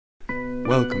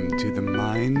Welcome to the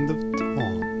Mind of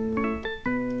Tom.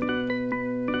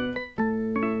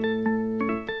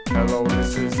 Hello,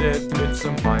 this is it, it's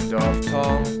the Mind of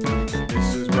Tom.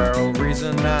 This is where all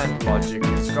reason and logic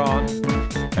is gone.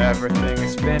 Everything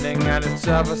is spinning and it's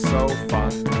ever so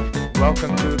fun.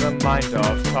 Welcome to the Mind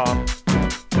of Tom.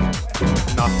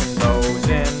 Nothing goes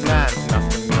in and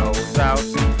nothing goes out.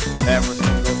 Every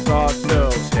single thought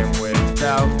fills him with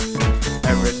doubt.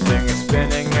 Everything is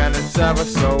spinning and it's ever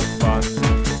so fun.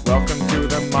 Welcome to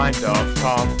the Mind of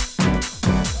Tom.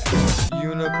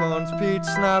 Unicorns, peach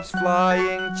snaps,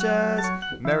 flying chairs,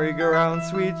 merry-go-round,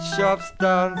 sweet shops,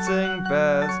 dancing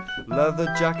bears,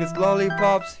 leather jackets,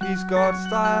 lollipops, he's got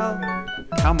style.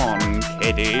 Come on,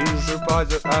 kiddies.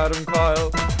 Surprise at Adam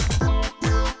Kyle.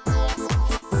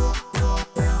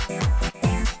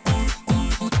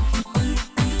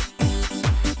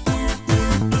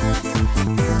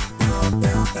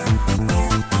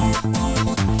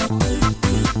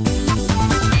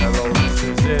 Hello, this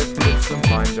is it, it's the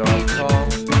Mind of Tom.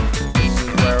 This is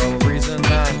where all reason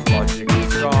and logic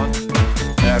is gone.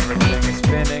 Everything is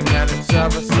spinning and it's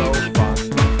ever so fun.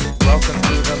 Welcome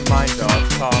to the Mind of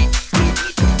Tom.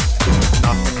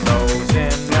 Nothing goes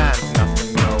in and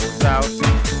nothing goes out.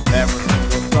 Every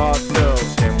single thought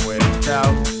fills him with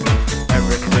doubt.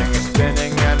 Everything is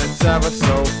spinning and it's ever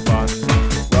so fun.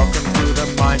 Welcome to the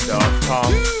Mind of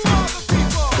Tom.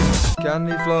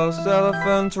 Candy floss,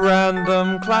 elephants,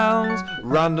 random clowns,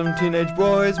 random teenage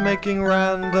boys making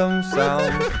random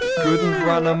sounds. Couldn't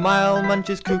run a mile,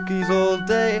 munches cookies all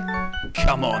day.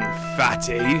 Come on,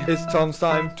 fatty. It's Tom's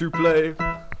time to play.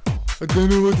 I don't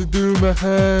know what to do with my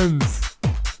hands.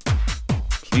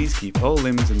 Please keep all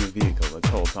limbs in the vehicle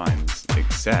at all times,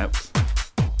 except...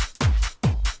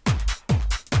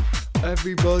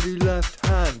 Everybody left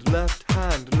hand, left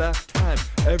hand, left hand.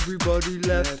 Everybody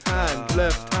left hand,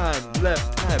 left hand,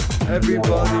 left hand.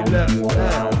 Everybody left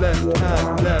hand, left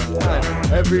hand, left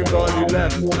hand. Everybody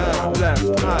left hand,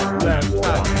 left hand, left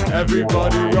hand.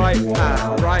 Everybody right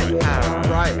hand, right hand,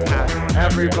 right hand.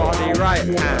 Everybody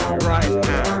right hand, right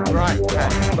hand, right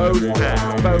hand. Both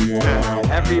hands, both hands.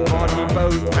 Everybody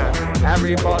both hands.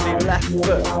 Everybody left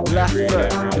foot, left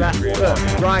foot, left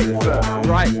foot. Right foot,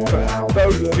 right foot.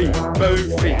 Both feet,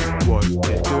 both feet. What you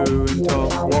doing, Tom?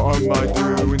 What am I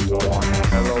doing, Tom?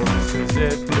 Hello, this is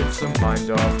it, it's the Mind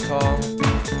of Tom.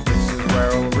 This is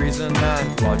where all reason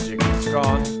and logic is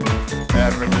gone.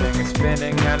 Everything is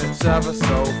spinning and it's ever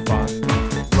so fun.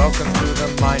 Welcome to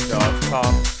the Mind of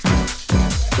Tom.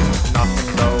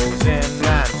 Nothing goes in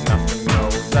and nothing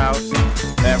goes out.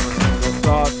 Every single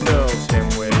thought fills him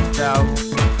with doubt.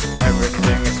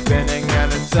 Everything is spinning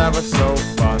and it's ever so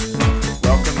fun.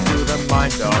 Welcome to the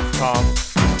Mind of Tom.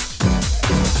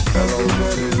 Hello,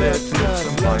 this is it, it's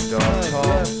the Mind of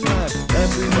Tom.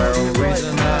 This is where all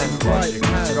reason and logic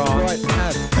is gone.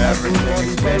 Everything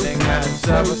is spinning and it's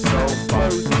ever so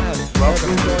fun.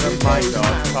 Welcome to the Mind of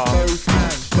Tom.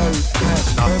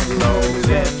 Nothing goes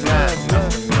in and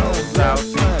nothing goes out.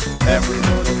 Every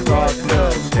single thought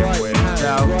fills him with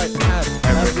doubt.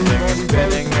 Everything is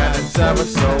spinning and it's ever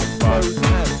so fun.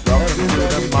 Welcome to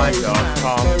the Mind of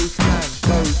Tom.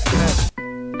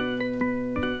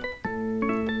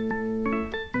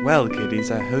 Well,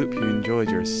 kiddies, I hope you enjoyed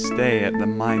your stay at the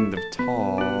Mind of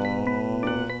Tom.